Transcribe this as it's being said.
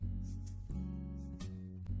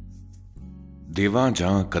देवा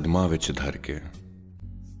जां कदमां विच धर के।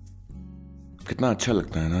 कितना अच्छा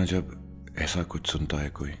लगता है ना जब ऐसा कुछ सुनता है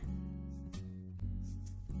कोई।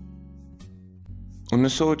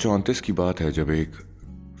 1934 की बात है जब एक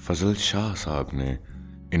फजल शाह साहब ने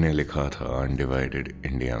इन्हें लिखा था अनडिवाइडेड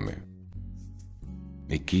इंडिया में।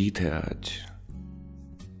 एक गीत है आज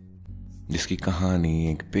जिसकी कहानी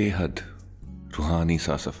एक बेहद रूहानी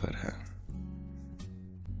सा सफर है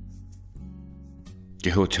कि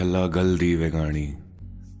हो छल्ला गल दी वे गानी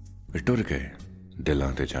वे टुर गए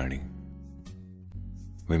दिलां ते जानी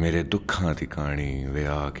वे मेरे दुखां दी कहानी वे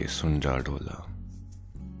आके सुन जा ढोला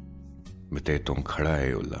वे ते तुम खड़ा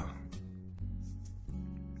है ओला।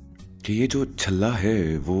 कि ये जो छल्ला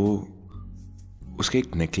है वो उसके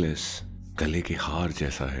एक नेकलेस गले के हार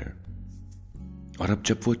जैसा है और अब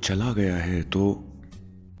जब वो चला गया है तो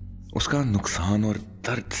उसका नुकसान और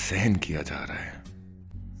दर्द सहन किया जा रहा है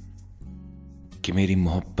कि मेरी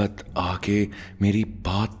मोहब्बत आके मेरी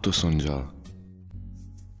बात तो सुन जा,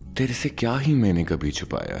 तेरे से क्या ही मैंने कभी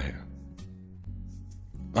छुपाया है।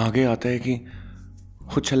 आगे आता है कि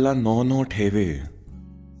हो छल्ला नौ नौ ठेवे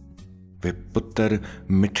वे पुत्र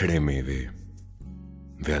मिठड़े मेवे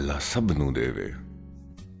वे अल्लाह सब नू देवे।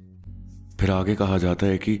 फिर आगे कहा जाता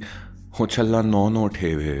है कि हो छल्ला नौ नौ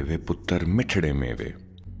ठेवे वे पुत्र मिठड़े मेवे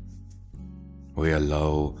वे अल्लाह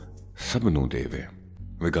सब नू देवे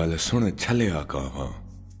वे गल सुन छलिया कावा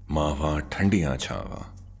मावा ठंडियां छावा।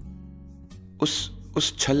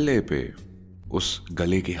 उस छल्ले पे, उस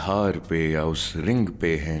गले के हार पे या उस रिंग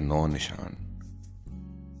पे है 9 निशान।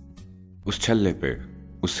 उस छल्ले पे,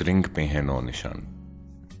 उस रिंग पे है 9 निशान।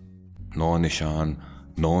 9 निशान,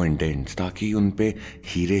 9 इंडेंट्स, ताकि उन पे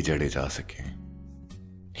हीरे जड़े जा सके।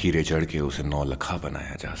 हीरे जड़ के उसे 9 लखा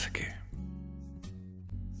बनाया जा सके।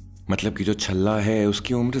 मतलब कि जो छल्ला है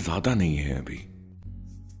उसकी उम्र ज्यादा नहीं है अभी।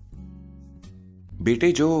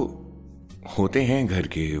 बेटे जो होते हैं घर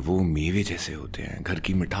के वो मेवे जैसे होते हैं, घर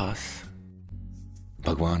की मिठास।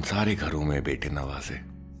 भगवान सारे घरों में बेटे नवाजे।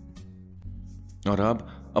 और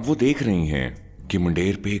अब वो देख रही हैं कि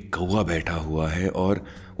मुंडेर पे एक कौवा बैठा हुआ है और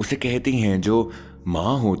उसे कहती हैं जो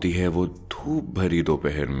माँ होती है वो धूप भरी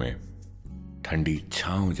दोपहर में ठंडी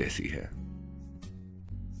छांव जैसी है।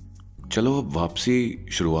 चलो अब वापसी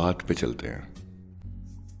शुरुआत पे चलते हैं।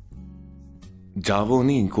 जावो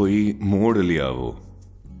नहीं कोई मोड़ लिया वो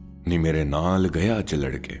नी मेरे नाल गया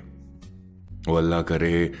चलड़ के वो अल्लाह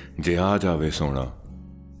करे जे आ जावे सोना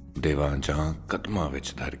देवा जहां कदमां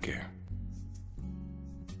विच धर के।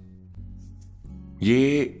 ये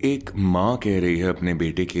एक मां कह रही है अपने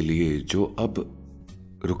बेटे के लिए जो अब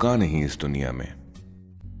रुका नहीं इस दुनिया में।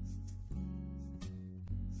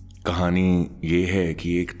 कहानी ये है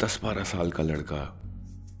कि एक 10-12 साल का लड़का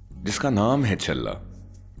जिसका नाम है छल्ला,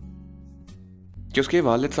 कि उसके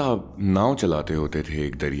वालिद साहब नाव चलाते होते थे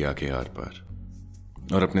एक दरिया के आर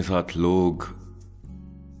पर और अपने साथ लोग,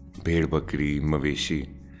 भेड़ बकरी, मवेशी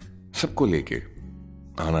सबको लेके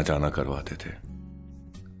आना जाना करवाते थे।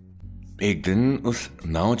 एक दिन उस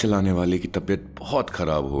नाव चलाने वाले की तबीयत बहुत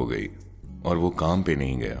खराब हो गई और वो काम पे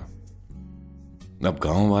नहीं गया। अब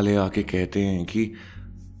गांव वाले आके कहते हैं कि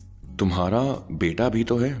तुम्हारा बेटा भी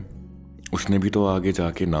तो है, उसने भी तो आगे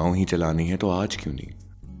जाके नाव ही चलानी है, तो आज क्यों नहीं?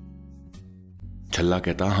 छल्ला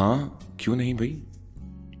कहता हाँ क्यों नहीं भाई,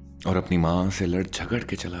 और अपनी मां से लड़ झगड़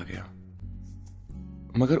के चला गया।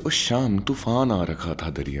 मगर उस शाम तूफान आ रखा था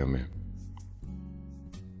दरिया में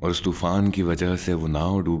और उस तूफान की वजह से वो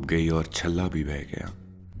नाव डूब गई और छल्ला भी बह गया।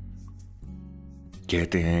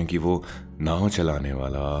 कहते हैं कि वो नाव चलाने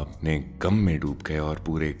वाला अपने गम में डूब गया और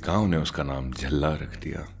पूरे गांव ने उसका नाम झल्ला रख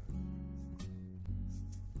दिया।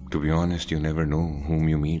 To be honest, you never know whom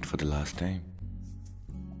you meet for the last time.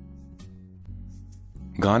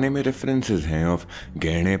 गाने में रेफरेंसेस हैं ऑफ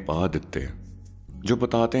गहने पा दिते जो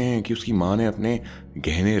बताते हैं कि उसकी मां ने अपने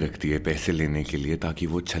गहने रख दिए पैसे लेने के लिए ताकि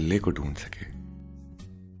वो छल्ले को ढूंढ सके।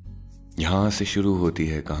 यहां से शुरू होती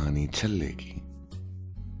है कहानी छल्ले की,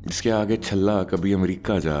 जिसके आगे छल्ला कभी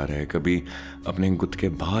अमेरिका जा रहा है, कभी अपने गुद के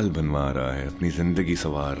बाल बनवा रहा है, अपनी जिंदगी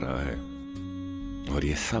संवार रहा है, और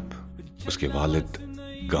ये सब उसके वालिद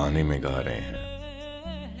गाने में गा रहे हैं।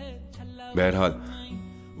 बहरहाल,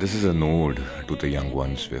 this is a node to the young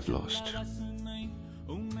ones we've lost.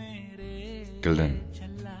 Till then,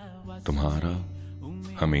 तुम्हारा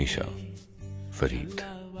हमेशा फरीद।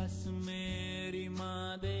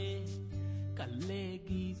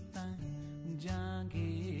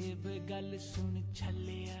 गल सुन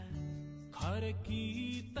छलिया खर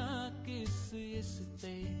कीता किस इस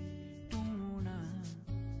ते